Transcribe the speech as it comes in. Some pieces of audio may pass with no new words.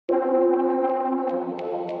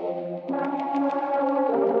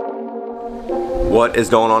What is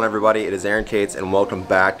going on, everybody? It is Aaron Cates and welcome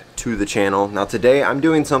back to the channel. Now today I'm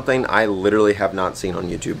doing something I literally have not seen on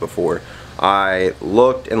YouTube before. I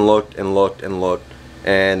looked and looked and looked and looked,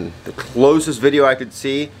 and the closest video I could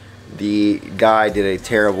see, the guy did a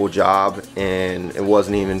terrible job, and it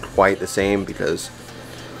wasn't even quite the same because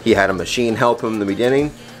he had a machine help him in the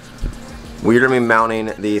beginning. We're going to be mounting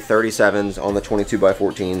the 37s on the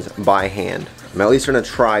 22x14s by hand. I'm at least going to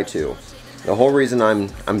try to. The whole reason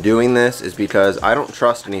I'm doing this is because I don't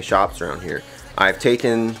trust any shops around here. I've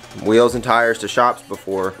taken wheels and tires to shops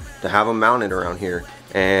before to have them mounted around here,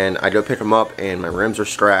 and I go pick them up and my rims are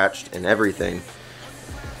scratched and everything.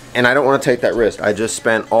 And I don't want to take that risk. I just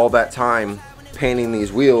spent all that time painting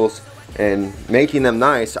these wheels and making them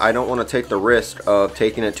nice. I don't want to take the risk of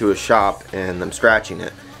taking it to a shop and them scratching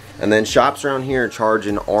it. And then shops around here charge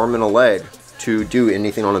an arm and a leg to do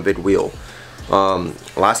anything on a big wheel.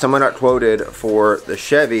 Last time I got quoted for the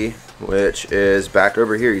Chevy, which is back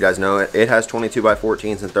over here, you guys know it. It has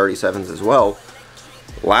 22x14s and 37s as well.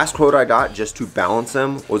 Last quote I got just to balance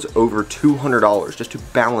them was over $200 just to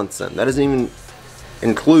balance them. That doesn't even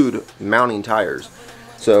include mounting tires.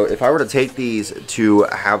 So if I were to take these to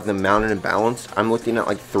have them mounted and balanced, I'm looking at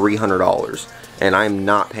like $300, and I'm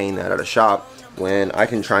not paying that at a shop when I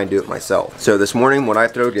can try and do it myself. So this morning what I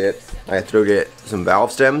have to go get some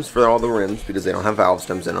valve stems for all the rims because they don't have valve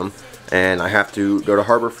stems in them, and I have to go to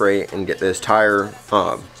Harbor Freight and get this tire.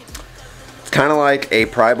 It's kind of like a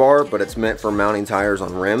pry bar, but it's meant for mounting tires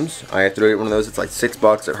on rims. I have to go get one of those. It's like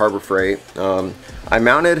 $6 at Harbor Freight. I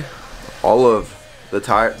mounted all of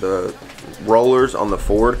the rollers on the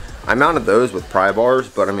Ford. I mounted those with pry bars,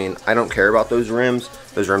 but I mean, I don't care about those rims.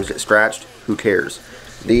 Those rims get scratched, who cares?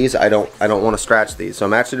 These, I don't want to scratch these. So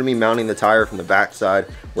I'm actually going to be mounting the tire from the back side.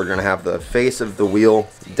 We're going to have the face of the wheel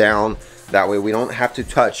down. That way we don't have to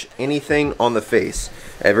touch anything on the face.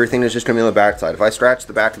 Everything is just going to be on the back side. If I scratch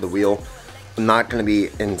the back of the wheel, I'm not going to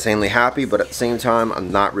be insanely happy, but at the same time,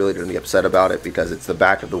 I'm not really going to be upset about it because it's the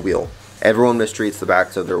back of the wheel. Everyone mistreats the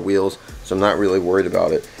backs of their wheels, so I'm not really worried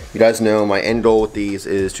about it. You guys know my end goal with these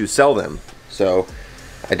is to sell them. So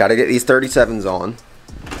I got to get these 37s on,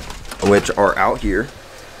 which are out here.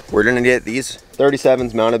 We're going to get these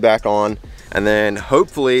 37s mounted back on, and then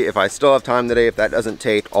hopefully, if I still have time today, if that doesn't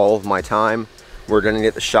take all of my time, we're going to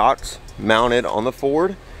get the shocks mounted on the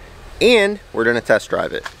Ford, and we're going to test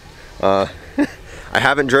drive it. I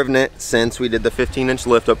haven't driven it since we did the 15-inch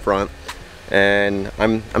lift up front, and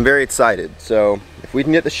I'm very excited. So if we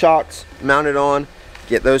can get the shocks mounted on,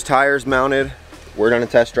 get those tires mounted, we're going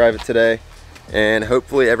to test drive it today, and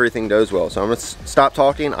hopefully everything goes well. So I'm going to stop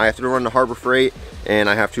talking. I have to run to Harbor Freight, and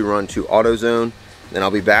I have to run to AutoZone. Then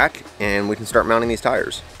I'll be back and we can start mounting these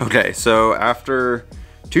tires. Okay, so after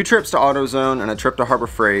 2 trips to AutoZone and a trip to Harbor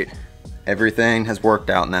Freight, everything has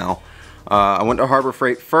worked out now. I went to Harbor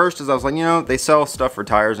Freight first as I was like, you know, they sell stuff for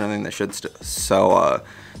tires and everything. They should sell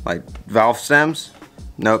like valve stems.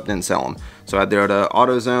 Nope, didn't sell them. So I had to go to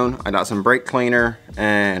AutoZone. I got some brake cleaner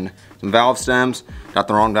and some valve stems. Got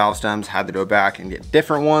the wrong valve stems, had to go back and get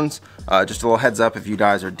different ones. Just a little heads up if you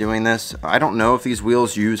guys are doing this. I don't know if these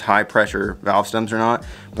wheels use high pressure valve stems or not,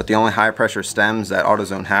 but the only high pressure stems that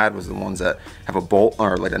AutoZone had was the ones that have a bolt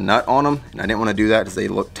or like a nut on them, and I didn't want to do that because they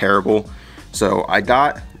look terrible. So I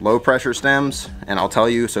got low pressure stems, and I'll tell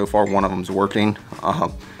you, so far one of them's working.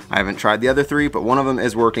 I haven't tried the other 3, but one of them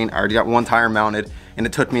is working. I already got one tire mounted, and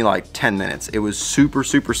it took me like 10 minutes. It was super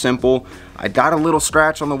simple. I got a little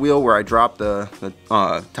scratch on the wheel where I dropped the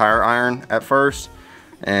tire iron at first,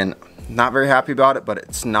 and not very happy about it, but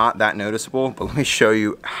it's not that noticeable. But let me show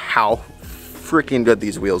you how freaking good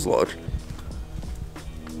these wheels look.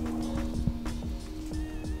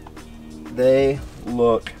 They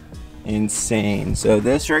look insane. So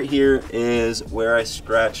this right here is where I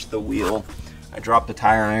scratched the wheel. I dropped the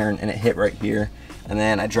tire iron and it hit right here, and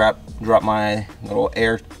then I dropped my little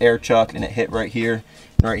air chuck and it hit right here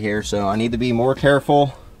and right here. So I need to be more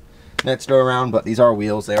careful next go around, but these are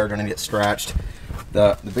wheels, they are going to get scratched.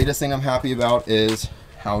 The biggest thing I'm happy about is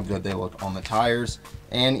how good they look on the tires,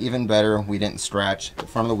 and even better, we didn't scratch the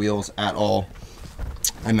front of the wheels at all.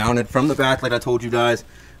 I mounted from the back like I told you guys,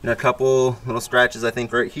 and a couple little scratches I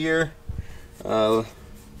think right here, one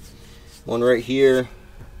right here,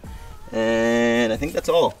 and I think that's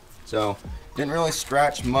all. So didn't really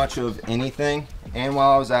scratch much of anything. And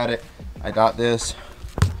while I was at it, I got this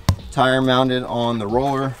tire mounted on the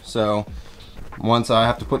roller, so once I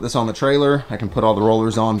have to put this on the trailer, I can put all the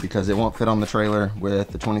rollers on because it won't fit on the trailer with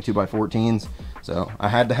the 22x14s. So I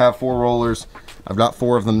had to have 4 rollers. I've got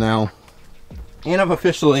 4 of them now, and I've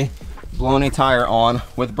officially blown a tire on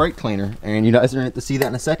with brake cleaner, and you guys are going to see that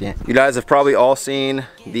in a second. You guys have probably all seen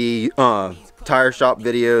the tire tire shop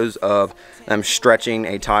videos of them stretching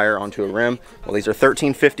a tire onto a rim. Well, these are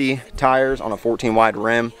 1350 tires on a 14 wide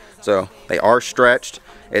rim, so they are stretched.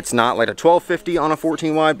 It's not like a 1250 on a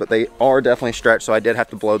 14 wide, but they are definitely stretched, so I did have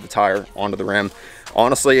to blow the tire onto the rim.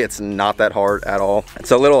 Honestly, it's not that hard at all.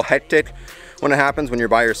 It's a little hectic when it happens when you're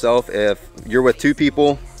by yourself. If you're with two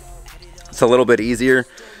people, it's a little bit easier.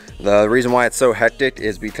 The reason why it's so hectic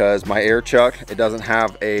is because my air chuck, it doesn't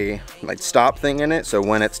have a like stop thing in it. So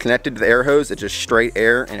when it's connected to the air hose, it's just straight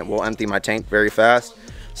air and it will empty my tank very fast.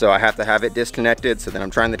 So I have to have it disconnected. So then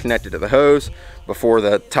I'm trying to connect it to the hose before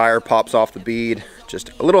the tire pops off the bead.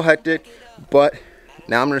 Just a little hectic, but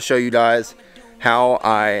now I'm going to show you guys how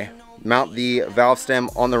I mount the valve stem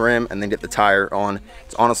on the rim and then get the tire on.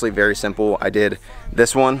 It's honestly very simple. I did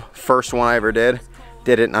this one, first one I ever did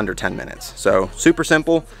it in under 10 minutes. So super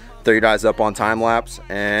simple. Throw you guys up on time lapse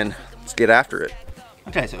and let's get after it.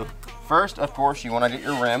 Okay, so first, of course, you want to get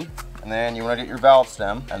your rim, and then you want to get your valve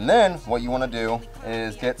stem, and then what you want to do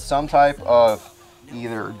is get some type of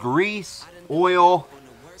either grease, oil,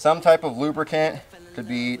 some type of lubricant. Could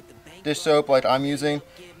be dish soap like I'm using.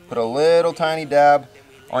 Put a little tiny dab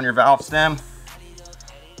on your valve stem.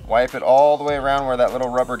 Wipe it all the way around where that little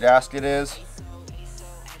rubber gasket is,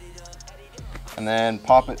 and then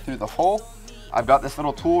pop it through the hole. I've got this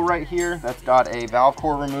little tool right here that's got a valve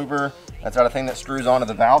core remover. That's got a thing that screws onto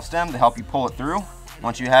the valve stem to help you pull it through.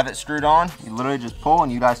 Once you have it screwed on, you literally just pull and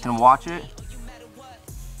you guys can watch it.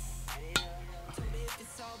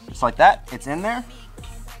 Just like that, it's in there.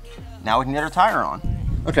 Now we can get our tire on.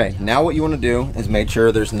 Okay, now what you want to do is make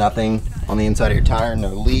sure there's nothing on the inside of your tire,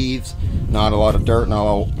 no leaves, not a lot of dirt, not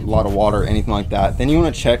a lot of water, anything like that. Then you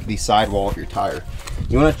want to check the sidewall of your tire.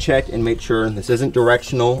 You want to check and make sure this isn't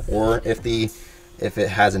directional, or if it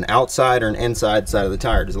has an outside or an inside side of the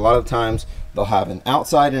tire. Because a lot of times they'll have an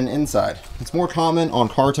outside and an inside. It's more common on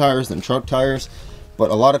car tires than truck tires,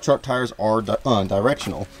 but a lot of truck tires are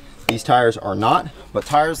directional. These tires are not, but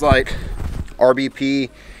tires like RBP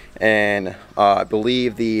and I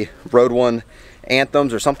believe the Road One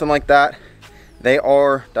Anthems or something like that, they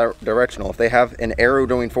are directional. If they have an arrow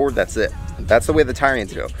going forward, that's it. That's the way the tire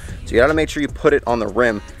needs to go. So you gotta make sure you put it on the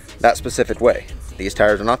rim that specific way. These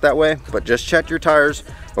tires are not that way, but just check your tires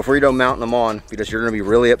before you go mounting them on, because you're gonna be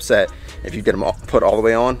really upset if you get them put all the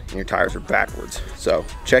way on and your tires are backwards. So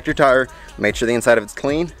check your tire, make sure the inside of it's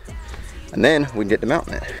clean, and then we can get to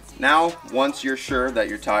mounting it. Now, once you're sure that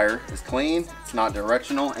your tire is clean, it's not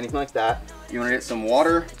directional, anything like that, you wanna get some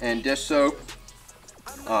water and dish soap.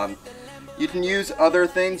 You can use other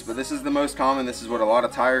things, but this is the most common. This is what a lot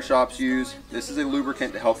of tire shops use. This is a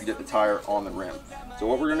lubricant to help you get the tire on the rim. So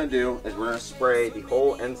what we're gonna do is we're gonna spray the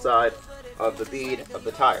whole inside of the bead of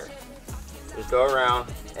the tire. Just go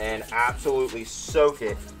around and absolutely soak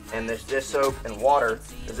it in this dish soap and water,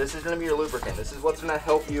 because this is gonna be your lubricant. This is what's gonna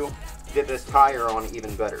help you get this tire on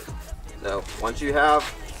even better. So once you have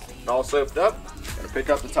it all soaked up, you're gonna pick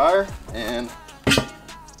up the tire and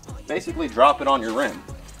basically drop it on your rim.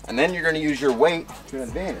 And then you're going to use your weight to an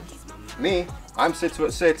advantage. Me, I'm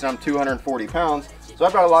 6'6" and I'm 240 pounds, so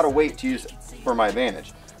I've got a lot of weight to use for my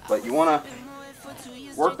advantage. But you want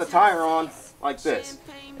to work the tire on like this.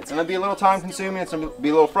 It's going to be a little time consuming, it's going to be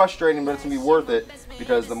a little frustrating, but it's going to be worth it,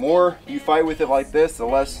 because the more you fight with it like this, the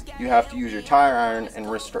less you have to use your tire iron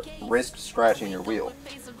and risk scratching your wheel.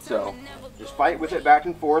 So just fight with it back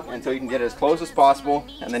and forth until you can get as close as possible,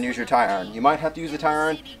 and then use your tire iron. You might have to use the tire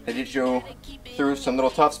iron to get you through some little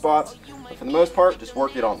tough spots, but for the most part, just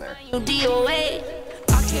work it on there.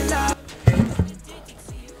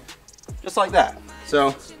 Just like that.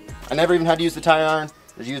 So I never even had to use the tire iron.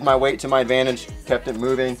 Just used my weight to my advantage, kept it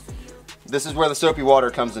moving. This is where the soapy water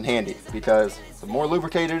comes in handy, because the more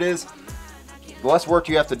lubricated it is, the less work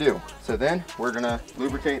you have to do. So then we're gonna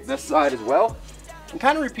lubricate this side as well, and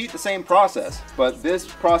kind of repeat the same process, but this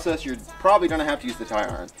process you're probably gonna have to use the tire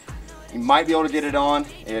iron. You might be able to get it on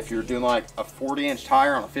if you're doing like a 40-inch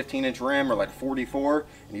tire on a 15-inch rim, or like 44,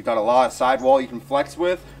 and you've got a lot of sidewall you can flex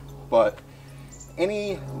with, but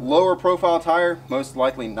any lower profile tire, most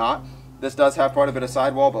likely not. This does have quite a bit of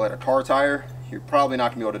sidewall, but like a car tire, you're probably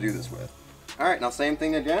not gonna be able to do this with. All right, now same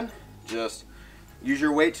thing again. Just use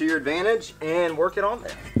your weight to your advantage and work it on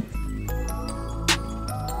there.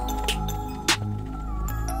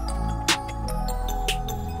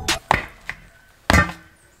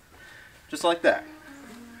 Just like that.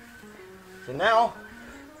 So now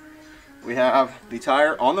we have the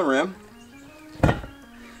tire on the rim.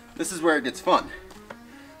 This is where it gets fun.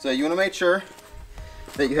 So you want to make sure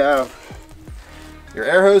that you have your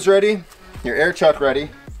air hose ready, your air chuck ready,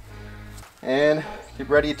 and get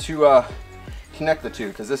ready to connect the two,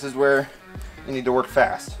 because this is where you need to work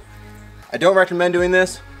fast. I don't recommend doing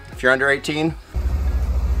this if you're under 18.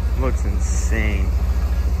 Looks insane.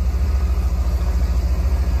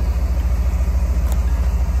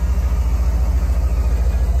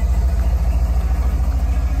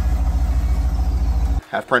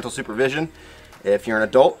 Have parental supervision. If you're an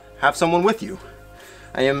adult, have someone with you.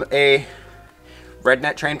 I am a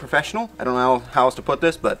RedNet trained professional. I don't know how else to put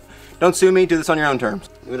this, but don't sue me, do this on your own terms.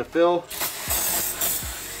 I'm gonna fill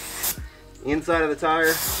the inside of the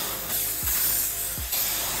tire.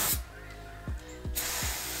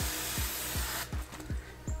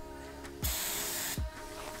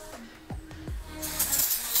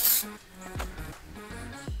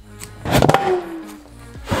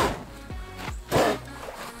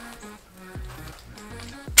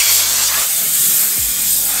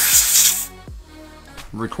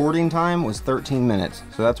 Recording time was 13 minutes.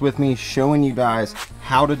 So that's with me showing you guys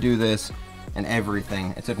how to do this and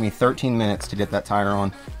everything. It took me 13 minutes to get that tire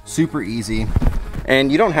on. Super easy.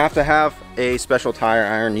 And you don't have to have a special tire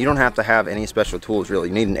iron. You don't have to have any special tools really.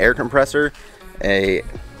 You need an air compressor, a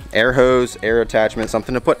air hose, air attachment,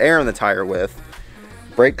 something to put air in the tire with,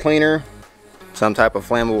 brake cleaner, some type of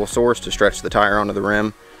flammable source to stretch the tire onto the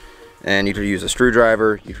rim. And you could use a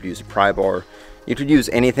screwdriver, you could use a pry bar. You could use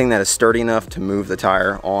anything that is sturdy enough to move the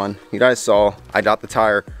tire on. You guys saw I got the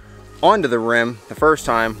tire onto the rim the first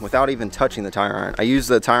time without even touching the tire iron. I used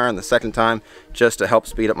the tire iron the second time just to help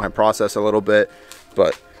speed up my process a little bit,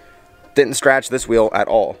 but didn't scratch this wheel at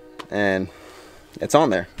all. And it's on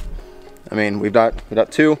there. I mean, we've got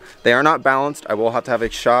two. They are not balanced. I will have to have a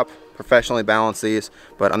shop professionally balance these,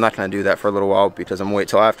 but I'm not going to do that for a little while because I'm going to wait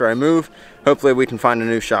till after I move. Hopefully we can find a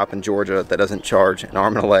new shop in Georgia that doesn't charge an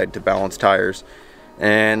arm and a leg to balance tires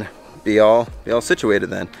and be all situated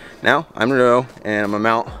then. Now I'm going to go and I'm going to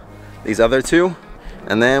mount these other two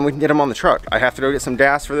and then we can get them on the truck. I have to go get some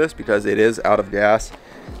gas for this because it is out of gas,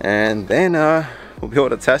 and then we'll be able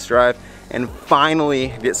to test drive and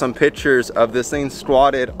finally get some pictures of this thing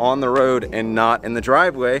squatted on the road and not in the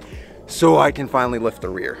driveway, so I can finally lift the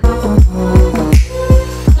rear. Oh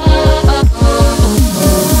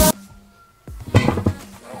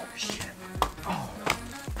shit.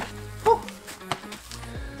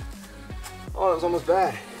 Oh, that was almost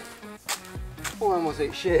bad. Oh, I almost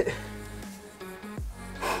ate shit.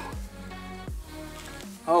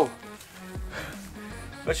 Oh.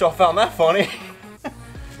 Bet y'all found that funny.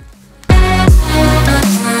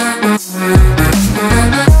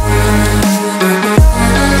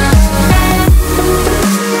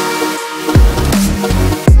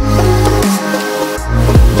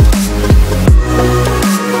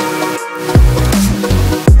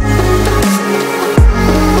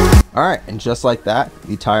 Alright, and just like that,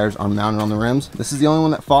 the tires are mounted on the rims. This is the only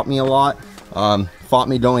one that fought me a lot. Fought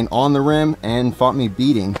me going on the rim and fought me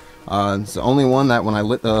beating. It's the only one that when I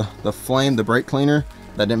lit the flame, the brake cleaner,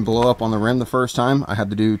 that didn't blow up on the rim the first time. I had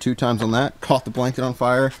to do 2 times on that. Caught the blanket on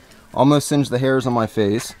fire. Almost singed the hairs on my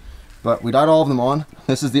face. But we got all of them on.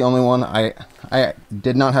 This is the only one I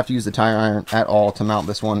did not have to use the tire iron at all to mount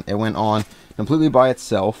this one. It went on completely by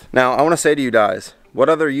itself. Now, I want to say to you guys, what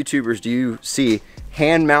other YouTubers do you see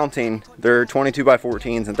hand mounting their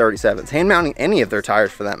 22x14s and 37s? Hand mounting any of their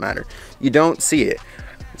tires for that matter. You don't see it.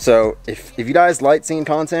 So if you guys like seeing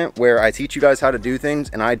content where I teach you guys how to do things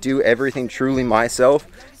and I do everything truly myself,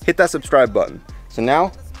 hit that subscribe button. So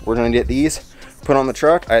now we're gonna get these put on the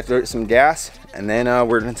truck. I have to get some gas and then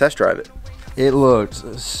we're gonna test drive it. It looks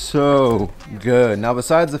so good. Now,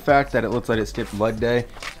 besides the fact that it looks like it skipped leg day,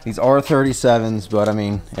 these are 37s, but I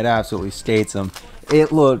mean, it absolutely skates them.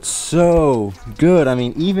 It looks so good. I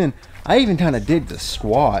mean, I even kind of dig the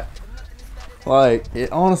squat. Like,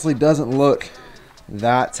 it honestly doesn't look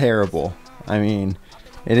that terrible. I mean,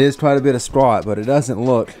 it is quite a bit of squat, but it doesn't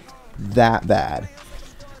look that bad.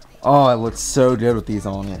 Oh, it looks so good with these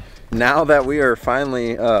on it. Now that we are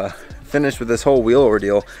finally finished with this whole wheel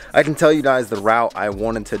ordeal, I can tell you guys the route I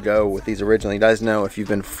wanted to go with these originally. You guys know, if you've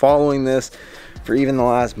been following this for even the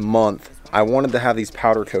last month, I wanted to have these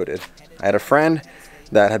powder coated. I had a friend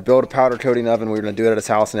that had built a powder coating oven. We were gonna do it at his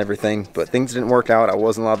house and everything, but things didn't work out. I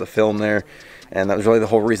wasn't allowed to film there, and that was really the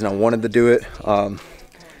whole reason I wanted to do it. I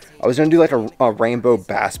was gonna do like a rainbow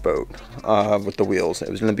bass boat with the wheels. It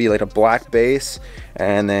was gonna be like a black base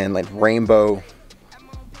and then like rainbow,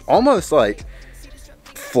 almost like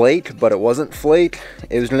flake, but it wasn't flake.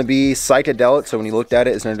 It was gonna be psychedelic, so when you looked at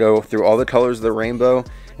it, it's gonna go through all the colors of the rainbow,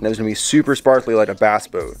 and it was gonna be super sparkly like a bass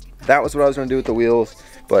boat. That was what I was gonna do with the wheels,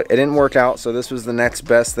 but it didn't work out, so this was the next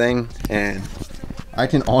best thing, and I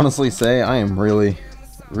can honestly say I am really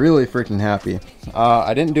freaking happy.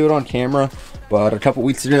 I didn't do it on camera, but a couple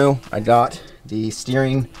weeks ago I got the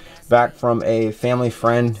steering back from a family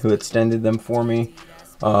friend who extended them for me.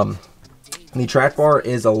 The track bar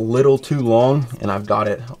is a little too long and I've got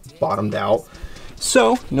it bottomed out.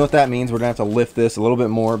 So, you know what that means? We're gonna have to lift this a little bit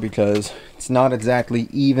more because it's not exactly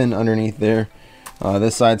even underneath there.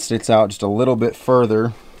 This side sticks out just a little bit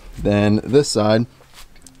further than this side,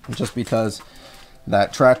 just because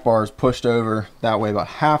that track bar is pushed over that way about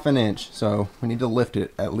 ½ an inch. So we need to lift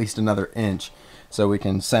it at least another inch so we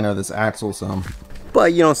can center this axle some.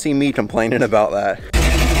 But you don't see me complaining about that.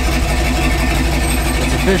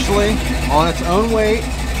 It's officially on its own weight,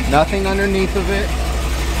 nothing underneath of it.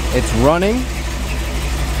 It's running.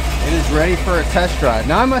 It is ready for a test drive.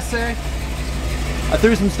 Now I must say, I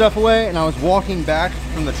threw some stuff away and I was walking back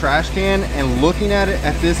from the trash can and looking at it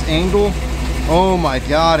at this angle. Oh my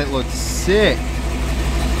God, it looks sick.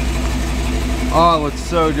 Oh, it looks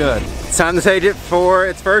so good. It's time to take it for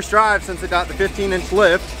its first drive since it got the 15-inch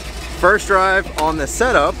lift. First drive on the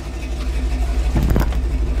setup.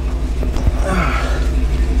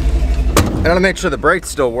 I gotta make sure the brakes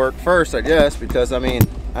still work first, I guess, because I mean,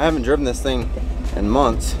 I haven't driven this thing in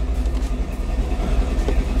months.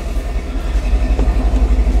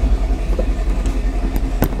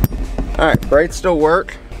 All right, brakes still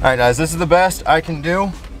work. All right, guys, this is the best I can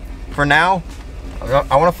do for now.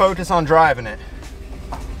 I want to focus on driving it.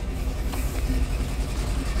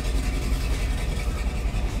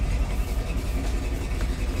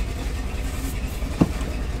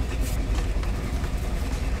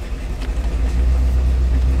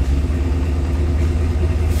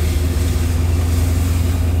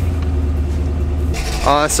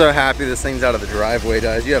 Oh, I'm so happy this thing's out of the driveway,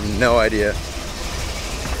 guys. You have no idea.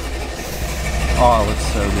 Oh, it looks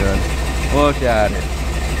so good. Look at it.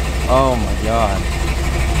 Oh my God.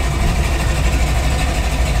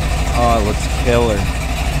 Oh, it looks killer.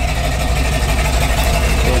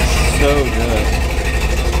 It looks so good.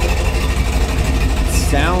 It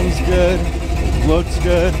sounds good. It looks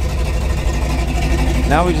good.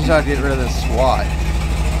 Now we just have to get rid of this SWAT.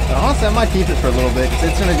 But honestly, I might keep it for a little bit because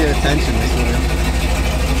it's going to get attention this winter.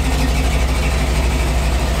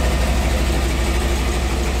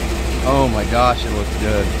 Oh my gosh, it looks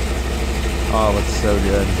good. Oh, it looks so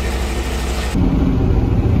good.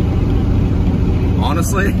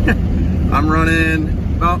 Honestly, I'm running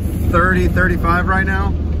about 30, 35 right now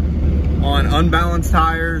on unbalanced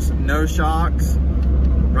tires, no shocks.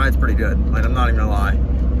 Rides pretty good. Like, I'm not even gonna lie.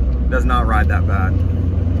 It does not ride that bad.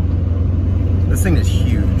 This thing is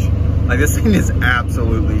huge. Like, this thing is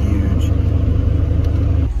absolutely huge.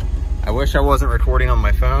 I wish I wasn't recording on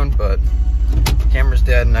my phone, but camera's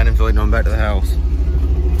dead and I didn't feel like going back to the house.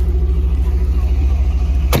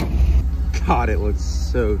 God, it looks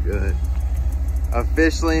so good.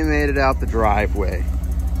 Officially made it out the driveway.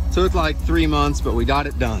 Took like 3 months, but we got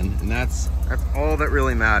it done, and that's all that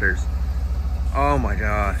really matters. Oh my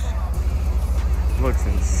gosh. It looks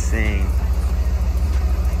insane.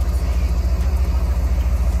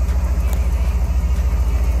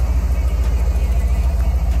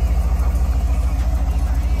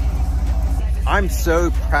 I'm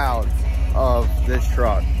so proud of this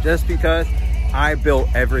truck just because I built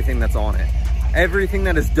everything that's on it. Everything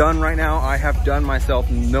that is done right now, I have done myself.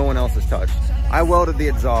 No one else has touched. I welded the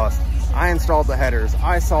exhaust. I installed the headers.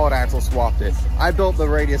 I solid axle swapped it. I built the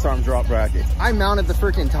radius arm drop brackets. I mounted the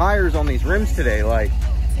freaking tires on these rims today. Like,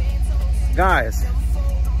 guys,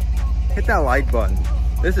 hit that like button.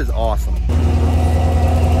 This is awesome.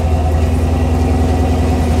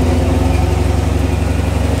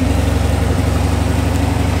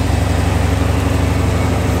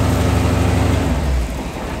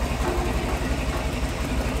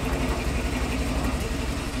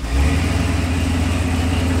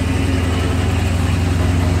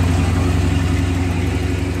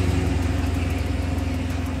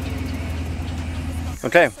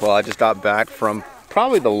 Okay, well, I just got back from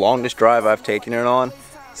probably the longest drive I've taken it on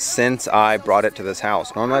since I brought it to this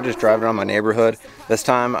house. Normally I just drive around my neighborhood. This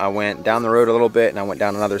time I went down the road a little bit and I went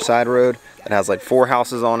down another side road that has like 4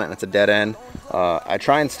 houses on it and it's a dead end. I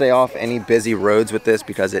try and stay off any busy roads with this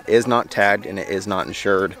because it is not tagged and it is not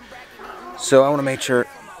insured. So I want to make sure.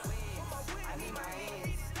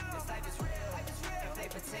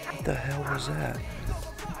 What the hell was that?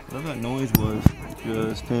 Whatever that noise was,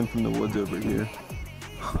 just came from the woods over here.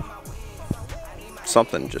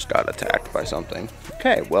 Something just got attacked by something.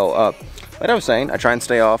 Okay, well, like I was saying, I try and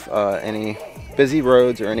stay off any busy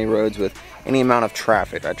roads or any roads with any amount of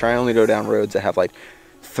traffic. I try and only go down roads that have like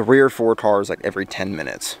 3 or 4 cars like every 10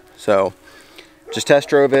 minutes. So just test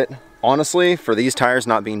drove it. Honestly, for these tires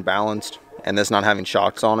not being balanced, and this not having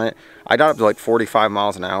shocks on it, I got up to like 45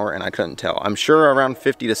 miles an hour and I couldn't tell. I'm sure around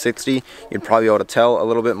 50 to 60 you'd probably be able to tell a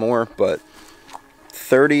little bit more, but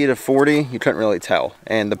 30 to 40 you couldn't really tell.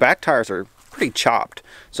 And the back tires are pretty chopped,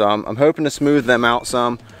 so I'm hoping to smooth them out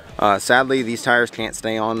some. Sadly, these tires can't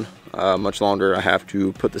stay on much longer. I have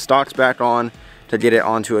to put the stocks back on to get it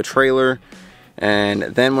onto a trailer, and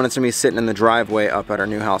then when it's gonna be sitting in the driveway up at our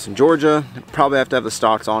new house in Georgia, probably have to have the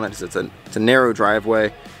stocks on it because it's a narrow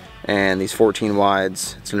driveway, and these 14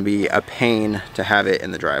 wides, it's gonna be a pain to have it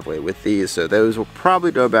in the driveway with these, so those will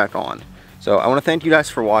probably go back on. So I want to thank you guys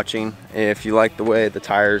for watching. If you like the way the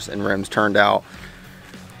tires and rims turned out,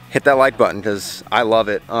 hit that like button because I love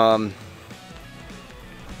it. The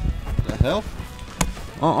hell?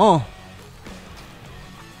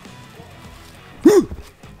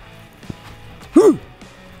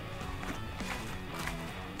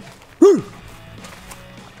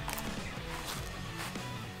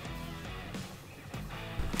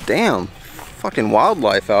 Damn, fucking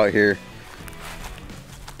wildlife out here.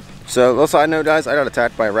 So, little side note, guys, I got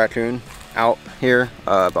attacked by a raccoon out here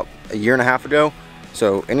about a year and a half ago.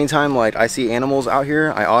 So anytime like I see animals out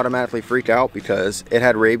here, I automatically freak out because it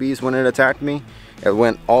had rabies when it attacked me. It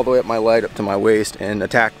went all the way up my leg up to my waist and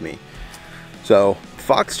attacked me. So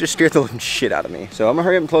fox just scared the living shit out of me. So I'm gonna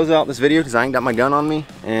hurry up and close out this video because I ain't got my gun on me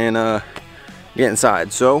and get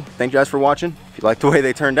inside. So thank you guys for watching. If you like the way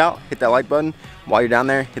they turned out, hit that like button. While you're down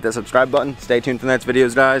there, hit that subscribe button. Stay tuned for the next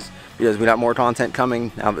videos, guys, because we got more content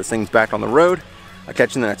coming now that this thing's back on the road. I'll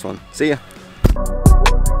catch you in the next one. See ya.